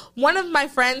type, one of my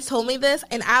friends told me this,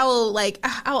 and I'll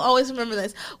always remember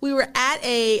this. We were at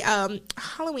a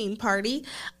Halloween party,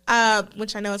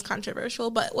 which I know is controversial,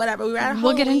 but whatever. We were at a Halloween.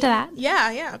 We'll get into that.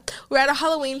 Yeah. We were at a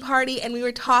Halloween party, and we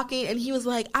were talking, and he was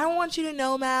like, I want you to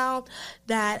know, Mal,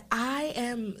 that I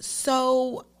am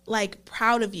so, like,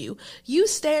 proud of you. You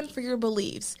stand for your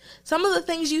beliefs. Some of the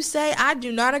things you say, I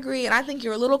do not agree, and I think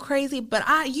you're a little crazy, but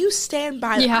you stand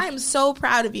by them. I am so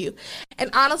proud of you. And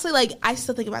honestly, like, I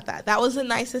still think about that. That was the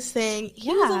nicest thing.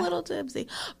 He was a little tipsy,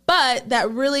 but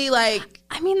that really, like,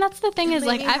 I mean, that's the thing is,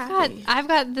 like, I've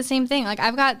got the same thing. Like,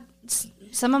 I've got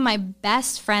some of my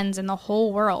best friends in the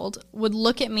whole world would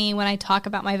look at me when I talk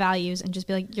about my values and just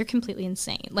be like, you're completely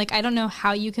insane. Like, I don't know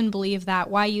how you can believe that,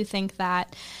 why you think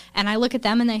that. And I look at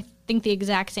them and I think the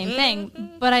exact same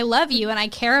thing. But I love you and I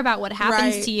care about what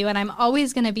happens to you, and I'm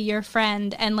always going to be your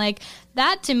friend. And, like,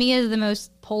 that to me is the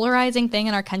most polarizing thing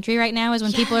in our country right now is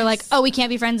when people are like, oh, we can't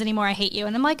be friends anymore, I hate you.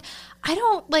 And I'm like,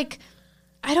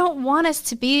 I don't want us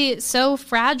to be so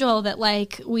fragile that,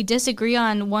 like, we disagree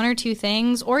on one or two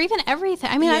things or even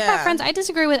everything. I mean, I've got friends, I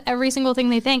disagree with every single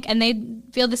thing they think, and they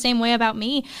feel the same way about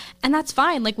me, and that's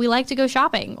fine. Like, we like to go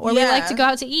shopping, or we like to go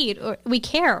out to eat, or we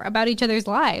care about each other's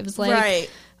lives. Like,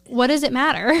 what does it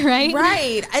matter, right?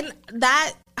 Right. And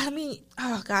that, I mean,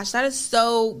 oh gosh, that is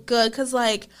so good, because,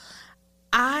 like,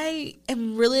 I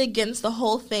am really against the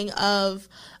whole thing of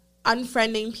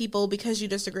unfriending people because you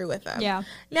disagree with them. Yeah.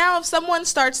 Now, if someone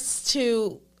starts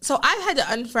to, so I've had to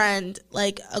unfriend,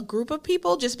 like, a group of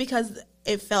people just because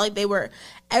it felt like they were,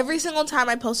 every single time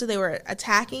I posted, they were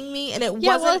attacking me, and it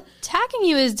wasn't. Well, attacking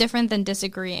you is different than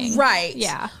disagreeing. Right.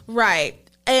 Yeah. Right.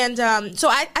 And so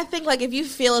I think, like, if you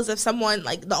feel as if someone,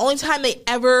 like, the only time they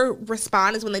ever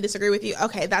respond is when they disagree with you,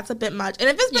 okay, that's a bit much. And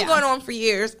if it's been going on for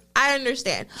years, I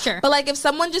understand. Sure. But, like, if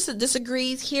someone just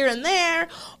disagrees here and there,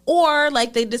 or,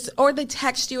 like, they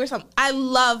text you or something, I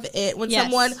love it when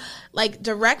someone, like,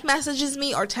 direct messages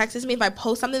me or texts me if I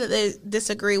post something that they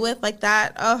disagree with, like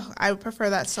that. Oh, I prefer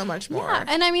that so much more. Yeah,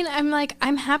 and I mean,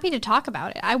 I'm happy to talk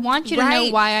about it. I want you to know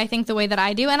why I think the way that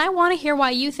I do, and I want to hear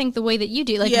why you think the way that you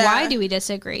do. Like, why do we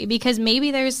disagree? Because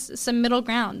maybe there's some middle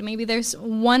ground. Maybe there's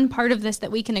one part of this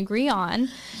that we can agree on.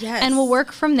 Yes. And we'll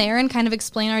work from there and kind of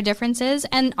explain our differences.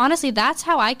 And honestly, that's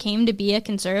how I came to be a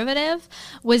conservative,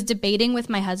 was debating with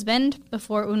my husband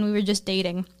before, when we were just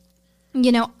dating.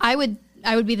 You know, I would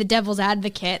be the devil's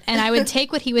advocate, and I would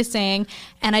take what he was saying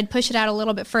and I'd push it out a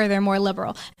little bit further, more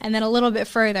liberal, and then a little bit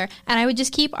further. And I would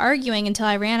just keep arguing until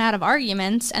I ran out of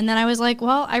arguments. And then I was like,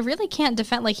 well, I really can't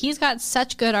defend. Like, he's got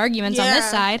such good arguments on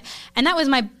this side. And that was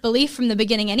my belief from the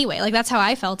beginning anyway. Like, that's how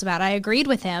I felt about it. I agreed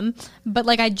with him, but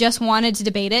like, I just wanted to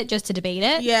debate it just to debate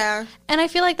it. Yeah. And I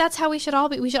feel like that's how we should all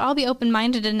be. We should all be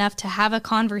open-minded enough to have a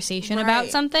conversation about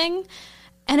something.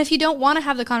 And if you don't want to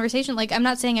have the conversation, like, I'm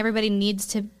not saying everybody needs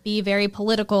to be very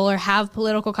political or have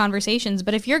political conversations,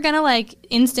 but if you're going to, like,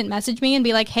 instant message me and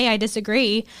be like, hey, I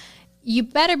disagree, you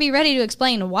better be ready to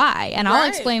explain why. And I'll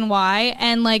explain why.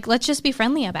 And, like, let's just be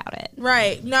friendly about it.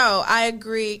 Right. No, I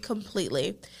agree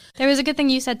completely. There was a good thing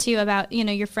you said, too, about, you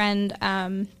know, your friend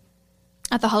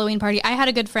at the Halloween party. I had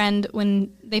a good friend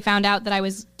when they found out that I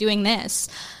was doing this.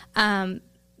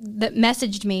 That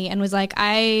messaged me and was like,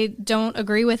 I don't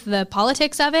agree with the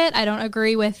politics of it. I don't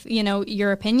agree with, you know,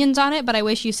 your opinions on it, but I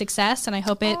wish you success, and I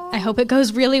hope it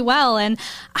goes really well. And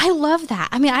I love that.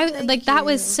 I mean, that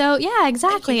was so, yeah,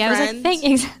 exactly. You, I was like,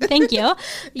 thank you.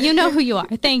 You know who you are.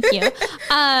 Thank you.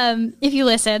 If you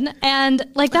listen. And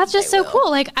like, that's just so cool.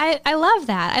 Like, I love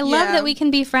that. I love that we can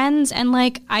be friends, and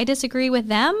like, I disagree with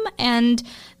them and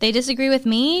they disagree with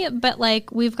me, but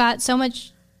like, we've got so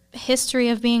much history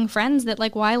of being friends that,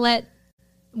 like, why let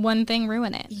one thing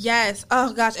ruin it? Yes.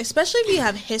 Oh gosh, especially if you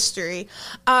have history.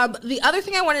 The other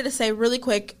thing I wanted to say really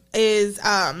quick is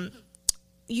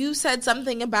you said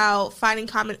something about finding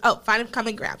common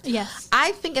ground. Yes.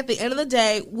 I think at the end of the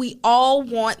day, we all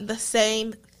want the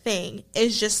same thing.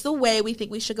 It's just the way we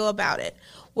think we should go about it.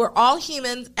 We're all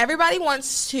humans. Everybody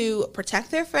wants to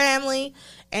protect their family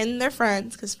and their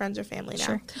friends, because friends are family now.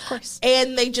 Sure, of course.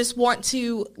 And they just want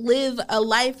to live a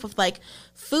life with, like,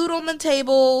 food on the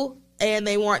table, and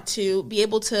they want to be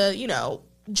able to, you know,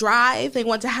 drive. They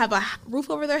want to have a roof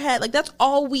over their head. Like, that's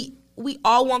all we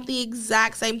all want, the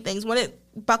exact same things when it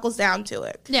buckles down to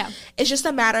it. Yeah. It's just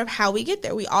a matter of how we get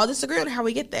there. We all disagree on how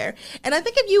we get there. And I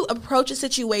think if you approach a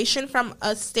situation from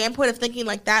a standpoint of thinking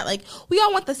like that, like, we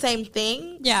all want the same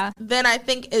thing. Yeah. Then I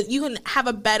think you can have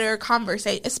a better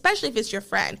conversation, especially if it's your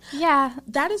friend. Yeah.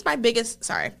 That is my biggest,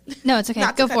 sorry. No, it's okay.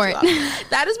 Go for it.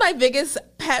 That is my biggest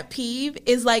pet peeve,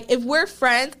 is like, if we're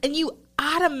friends and you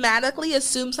automatically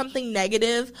assume something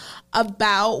negative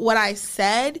about what I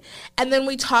said, and then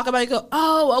we talk about it and go,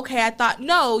 oh, okay, I thought,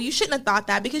 no, you shouldn't have thought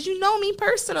that, because you know me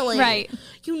personally. Right.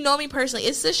 You know me personally.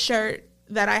 It's this shirt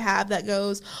that I have that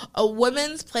goes, a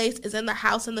woman's place is in the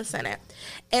House and the Senate.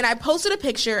 And I posted a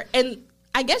picture, and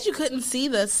I guess you couldn't see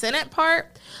the Senate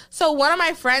part. So one of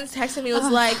my friends texted me, was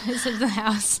like, this is the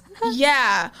House.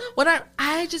 Yeah.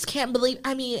 I just can't believe,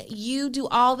 I mean, you do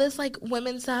all this, like,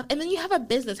 women stuff, and then you have a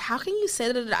business. How can you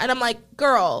say that? And I'm like,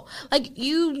 girl, like,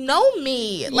 you know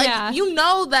me. Like, you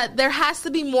know that there has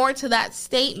to be more to that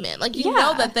statement. Like, you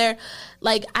know that there,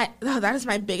 like, that is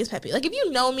my biggest pet peeve. Like, if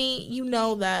you know me, you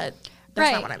know that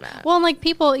that's not what I meant. Well, and, like,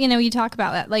 people, you know, you talk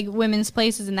about that, like, women's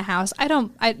places in the house.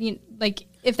 Like,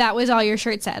 if that was all your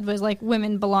shirt said, was like,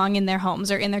 women belong in their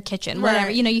homes or in their kitchen,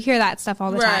 whatever. You know, you hear that stuff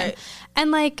all the time.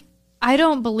 And, like, I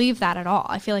don't believe that at all.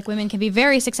 I feel like women can be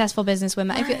very successful business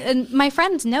women. And my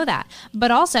friends know that. But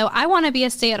also, I want to be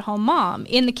a stay-at-home mom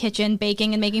in the kitchen,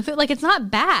 baking and making food. Like, it's not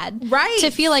bad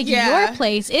to feel like your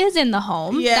place is in the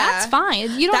home. That's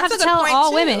fine. You don't have to tell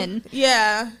all women.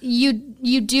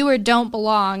 You do or don't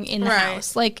belong in the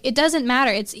house. Like, it doesn't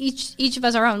matter. It's each of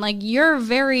us our own. Like, you're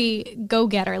very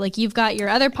go-getter. Like, you've got your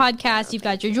other podcast. You've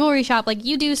got your jewelry shop. Like,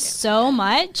 you do so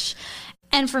much.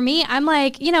 And for me, I'm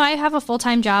like, you know, I have a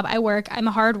full-time job. I work. I'm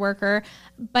a hard worker.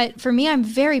 But for me, I'm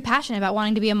very passionate about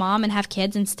wanting to be a mom and have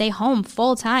kids and stay home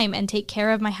full-time and take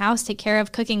care of my house, take care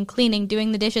of cooking, cleaning,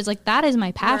 doing the dishes. Like, that is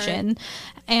my passion.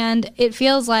 And it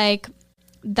feels like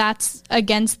that's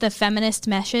against the feminist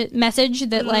message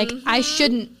that, like, I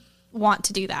shouldn't want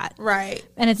to do that. Right.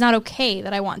 And it's not okay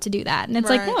that I want to do that. And it's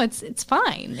like, no, it's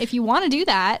fine. If you want to do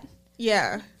that,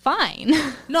 yeah, fine.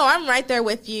 No, I'm right there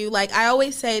with you. Like, I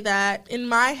always say that in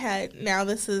my head, now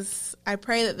I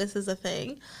pray that this is a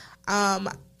thing.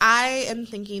 I am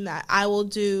thinking that I will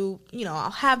do, I'll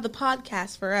have the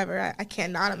podcast forever. I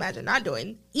cannot imagine not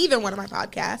doing either one of my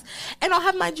podcasts. And I'll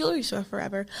have my jewelry store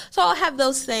forever. So I'll have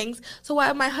those things. So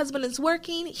while my husband is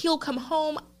working, he'll come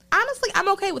home. Honestly, I'm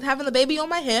okay with having the baby on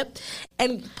my hip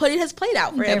and putting his plate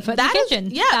out for him. Barefoot in the kitchen.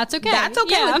 Yeah, that's okay. That's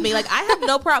okay with me. Like, I have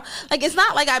no problem. Like, it's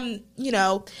not like I'm,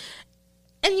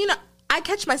 and I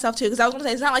catch myself too, because I was going to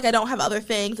say, it's not like I don't have other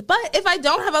things, but if I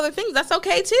don't have other things, that's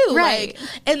okay too. Right.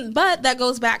 But that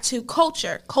goes back to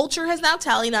culture. Culture is now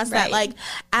telling us that, like,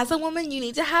 as a woman, you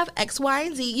need to have X, Y,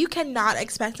 and Z. You cannot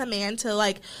expect a man to,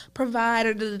 like, provide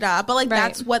or da-da-da, but, like,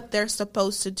 that's what they're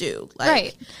supposed to do.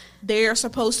 Like, they're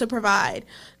supposed to provide.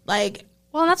 Like,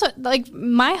 well, and that's what, like,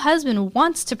 my husband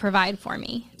wants to provide for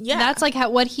me. Yeah. That's, like,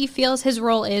 what he feels his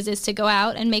role is to go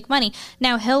out and make money.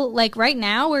 Now, he'll, like, right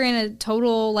now, we're in a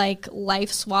total, like,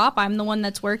 life swap. I'm the one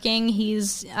that's working.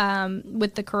 He's,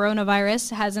 with the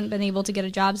coronavirus, hasn't been able to get a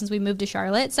job since we moved to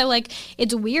Charlotte. So, like,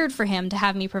 it's weird for him to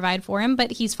have me provide for him,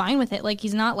 but he's fine with it. Like,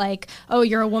 he's not like, oh,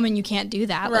 you're a woman, you can't do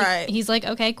that. Right. Like, he's like,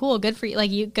 okay, cool, good for you.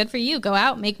 Like, good for you. Go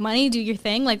out, make money, do your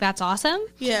thing. Like, that's awesome.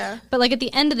 Yeah. But, like, at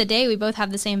the end of the day, we both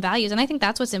have the same values. And I think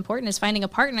that's what's important, is finding a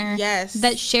partner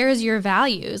that shares your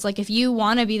values. Like, if you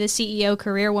want to be the CEO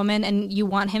career woman and you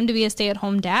want him to be a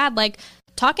stay-at-home dad, like,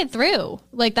 talk it through.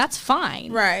 Like, that's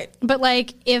fine. Right. But,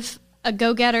 like, if a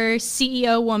go-getter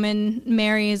CEO woman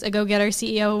marries a go-getter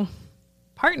CEO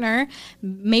partner,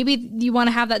 maybe you want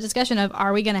to have that discussion of,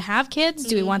 are we going to have kids?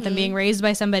 Do we want them being raised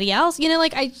by somebody else?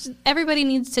 Like, everybody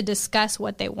needs to discuss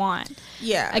what they want.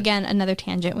 Yeah. Again, another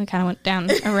tangent. We kind of went down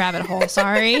a rabbit hole.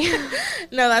 Sorry.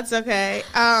 No, that's okay.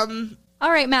 All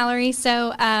right, Mallory.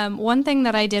 So one thing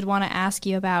that I did want to ask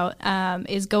you about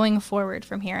is going forward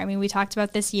from here. I mean, we talked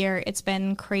about this year. It's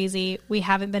been crazy. We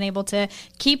haven't been able to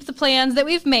keep the plans that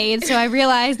we've made. So I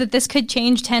realized that this could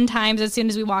change 10 times as soon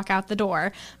as we walk out the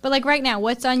door. But, like, right now,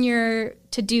 what's on your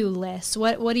to-do list?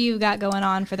 What do you got going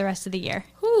on for the rest of the year?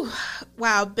 Whew.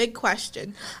 Wow, big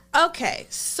question. Okay,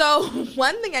 so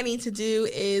one thing I need to do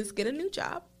is get a new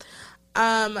job.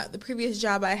 The previous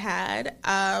job I had,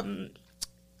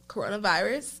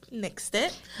 coronavirus nixed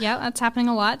it. Yeah, that's happening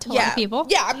a lot to a lot of people.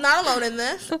 Yeah, I'm not alone in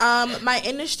this. My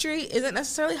industry isn't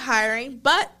necessarily hiring,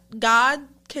 but God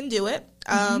can do it.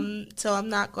 So I'm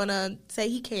not gonna say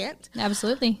he can't.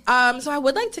 Absolutely. So I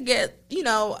would like to get,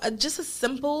 just a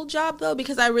simple job though,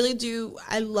 because I really do.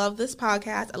 I love this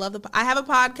podcast. I have a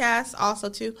podcast also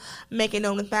too, Make It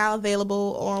Known with Mal,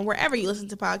 available on wherever you listen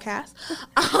to podcasts.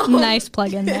 Nice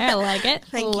plug in there. I like it.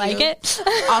 Thank you. It.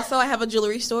 Also, I have a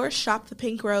jewelry store,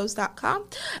 shopthepinkrose.com,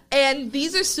 and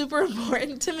these are super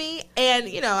important to me. And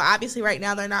obviously, right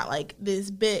now they're not like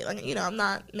this big. Like, I'm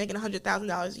not making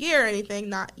 $100,000 a year or anything,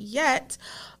 not yet.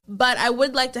 But I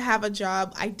would like to have a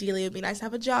job. Ideally, it would be nice to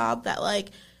have a job that, like,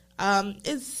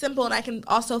 is simple, and I can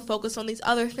also focus on these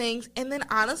other things. And then,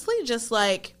 honestly, just,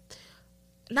 like,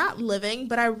 not living,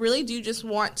 but I really do just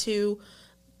want to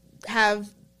have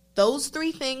those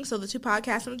three things, so the 2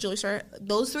 podcasts and the jewelry store,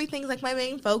 those 3 things, like, my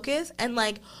main focus, and,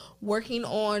 like, working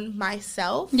on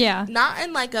myself. Yeah. Not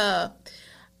in, like, a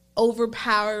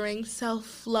overpowering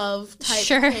self-love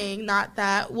type thing. Not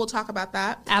that. We'll talk about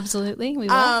that. Absolutely. We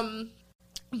will.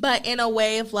 But in a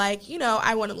way of, like,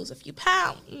 I want to lose a few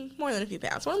pounds, more than a few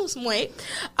pounds. I want to lose some weight.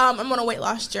 I'm on a weight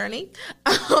loss journey,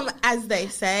 as they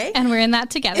say. And we're in that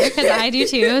together, because I do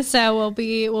too. So we'll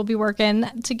be working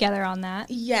together on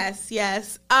that. Yes.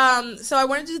 So I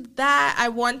want to do that.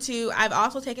 I've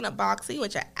also taken up boxing,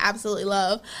 which I absolutely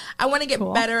love. I want to get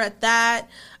better at that.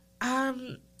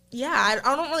 Yeah,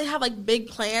 I don't really have, like, big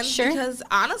plans because,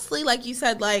 honestly, like you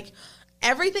said, like,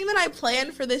 everything that I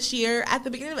plan for this year, at the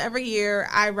beginning of every year,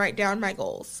 I write down my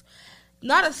goals.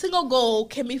 Not a single goal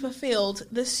can be fulfilled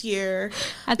this year.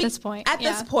 At this point,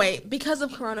 because of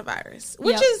coronavirus.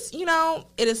 Which is,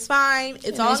 it is fine.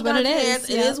 It's all in God's hands.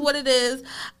 It is what it is.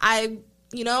 I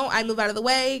move out of the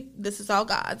way. This is all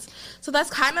God's. So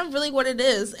that's kind of really what it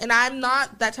is. And I'm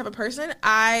not that type of person.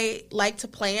 I like to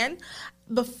plan.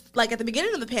 Like, at the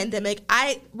beginning of the pandemic,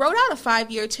 I wrote out a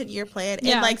 5-year, 10-year plan.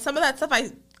 And, like, some of that stuff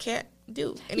I can't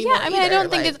do anymore. Yeah, I mean, I don't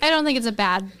think it's a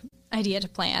bad idea to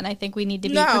plan. I think we need to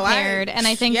be prepared, and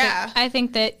I think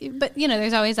that, but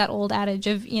there's always that old adage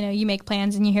of you make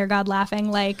plans and you hear God laughing.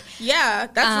 Like,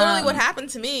 that's literally what happened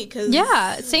to me.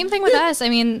 Same thing with us. I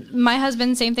mean, my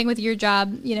husband, same thing with your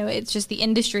job. It's just the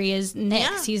industry is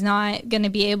nixed. He's not going to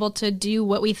be able to do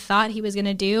what we thought he was going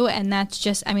to do, and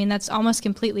that's almost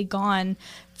completely gone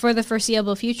for the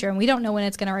foreseeable future, and we don't know when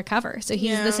it's going to recover. So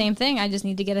he's the same thing. I just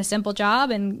need to get a simple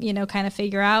job and, you know, kind of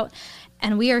figure out.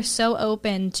 And we are so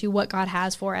open to what God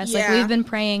has for us. Like, we've been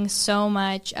praying so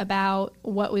much about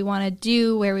what we want to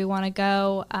do, where we want to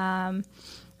go,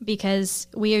 because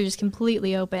we are just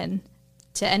completely open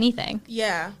to anything.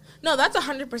 Yeah. No, that's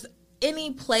 100%.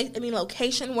 Any place, any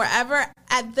location, wherever.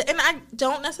 And I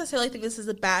don't necessarily think this is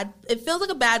it feels like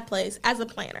a bad place as a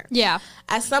planner. Yeah.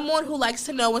 As someone who likes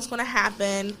to know what's going to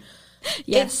happen.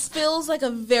 Yes. It feels like a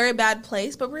very bad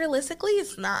place, but realistically,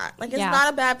 it's not. Like, it's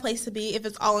not a bad place to be if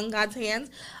it's all in God's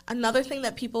hands. Another thing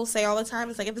that people say all the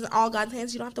time is, like, if it's all God's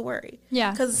hands, you don't have to worry.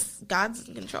 Yeah. Because God's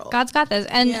in control. God's got this.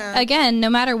 And again, no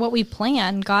matter what we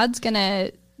plan, God's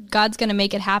gonna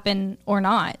make it happen or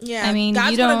not. Yeah. I mean,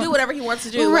 God's gonna do whatever he wants to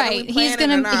do. Right. He's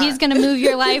gonna move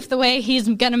your life the way he's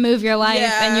gonna move your life,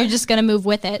 and you're just gonna move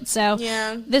with it. So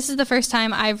this is the first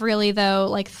time I've really, though,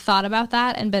 like, thought about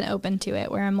that and been open to it,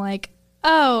 where I'm like,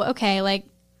 oh, okay, like,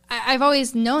 I've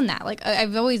always known that. Like,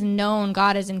 I've always known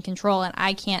God is in control and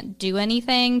I can't do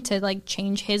anything to, like,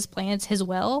 change his plans, his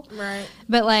will. Right.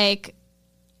 But, like,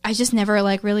 I just never,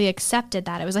 like, really accepted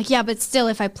that. It was like, yeah, but still,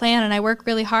 if I plan and I work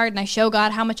really hard and I show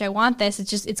God how much I want this,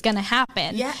 it's going to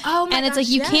happen. Yeah. Oh, my And it's gosh,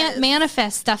 like, you can't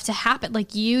manifest stuff to happen.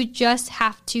 Like, you just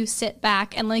have to sit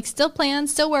back and, like, still plan,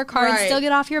 still work hard, still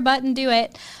get off your butt and do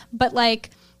it. But, like,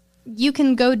 you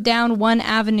can go down one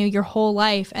avenue your whole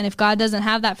life, and if God doesn't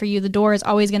have that for you, the door is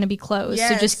always going to be closed.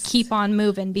 So just keep on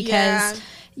moving, because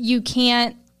you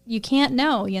can't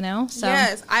know, you know? So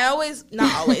yes,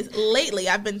 not always, lately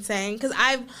I've been saying, because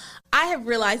I have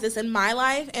realized this in my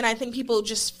life, and I think people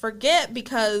just forget,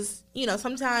 because, you know,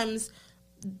 sometimes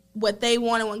what they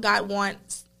want and what God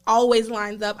wants always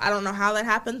lines up. I don't know how that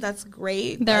happens. That's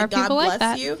great. There are people like that.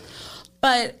 God bless you.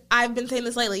 But I've been saying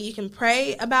this lately. You can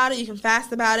pray about it. You can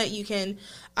fast about it. You can,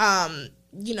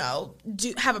 you know,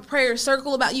 have a prayer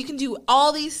circle about it. You can do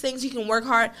all these things. You can work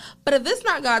hard. But if it's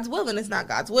not God's will, then it's not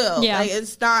God's will. Yeah. Like,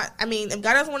 it's not, I mean, if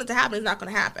God doesn't want it to happen, it's not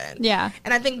going to happen. Yeah.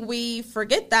 And I think we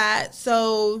forget that.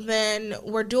 So then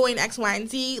we're doing X, Y, and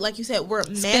Z. Like you said, we're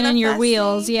spinning your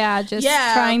wheels. Yeah. Just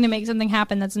trying to make something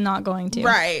happen that's not going to.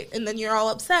 Right. And then you're all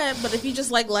upset. But if you just,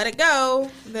 like, let it go,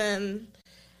 then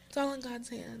it's all in God's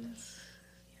hands.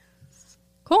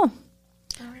 Cool.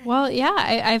 Well, yeah,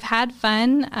 I've had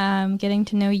fun getting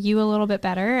to know you a little bit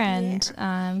better,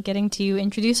 and getting to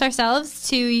introduce ourselves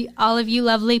to all of you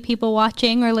lovely people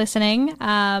watching or listening.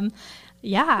 I'm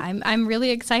really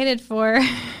excited for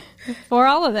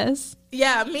all of this.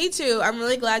 Yeah, me too. I'm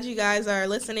really glad you guys are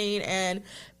listening, and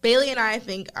Bailey and I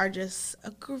think are just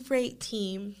a great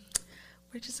team.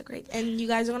 We're just and you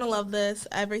guys are going to love this,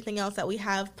 everything else that we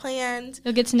have planned.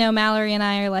 You'll get to know Mallory and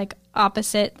I are, like,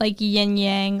 opposite, like yin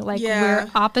yang, like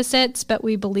we're opposites, but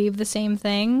we believe the same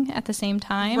thing at the same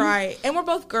time. Right. And we're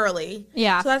both girly.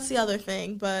 Yeah. So that's the other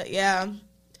thing. But yeah,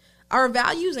 our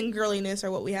values and girliness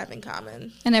are what we have in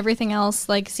common. And everything else,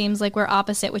 like, seems like we're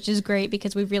opposite, which is great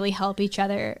because we really help each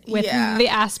other with the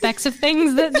aspects of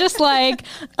things that just, like,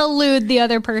 elude the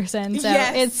other person. So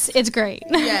it's great.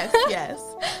 Yes.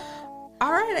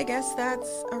 All right, I guess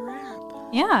that's a wrap.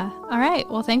 Yeah. All right.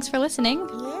 Well, thanks for listening.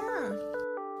 Yeah.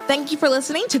 Thank you for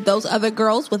listening to Those Other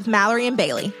Girls with Mallory and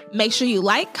Bailey. Make sure you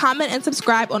like, comment, and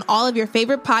subscribe on all of your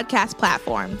favorite podcast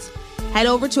platforms. Head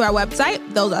over to our website,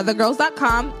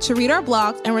 thoseothergirls.com, to read our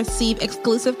blogs and receive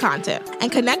exclusive content.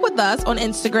 And connect with us on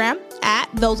Instagram at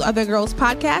Those Other Girls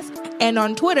Podcast and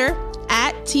on Twitter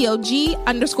at TOG_podcast.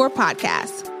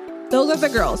 Those Other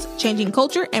Girls, changing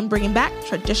culture and bringing back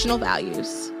traditional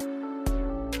values.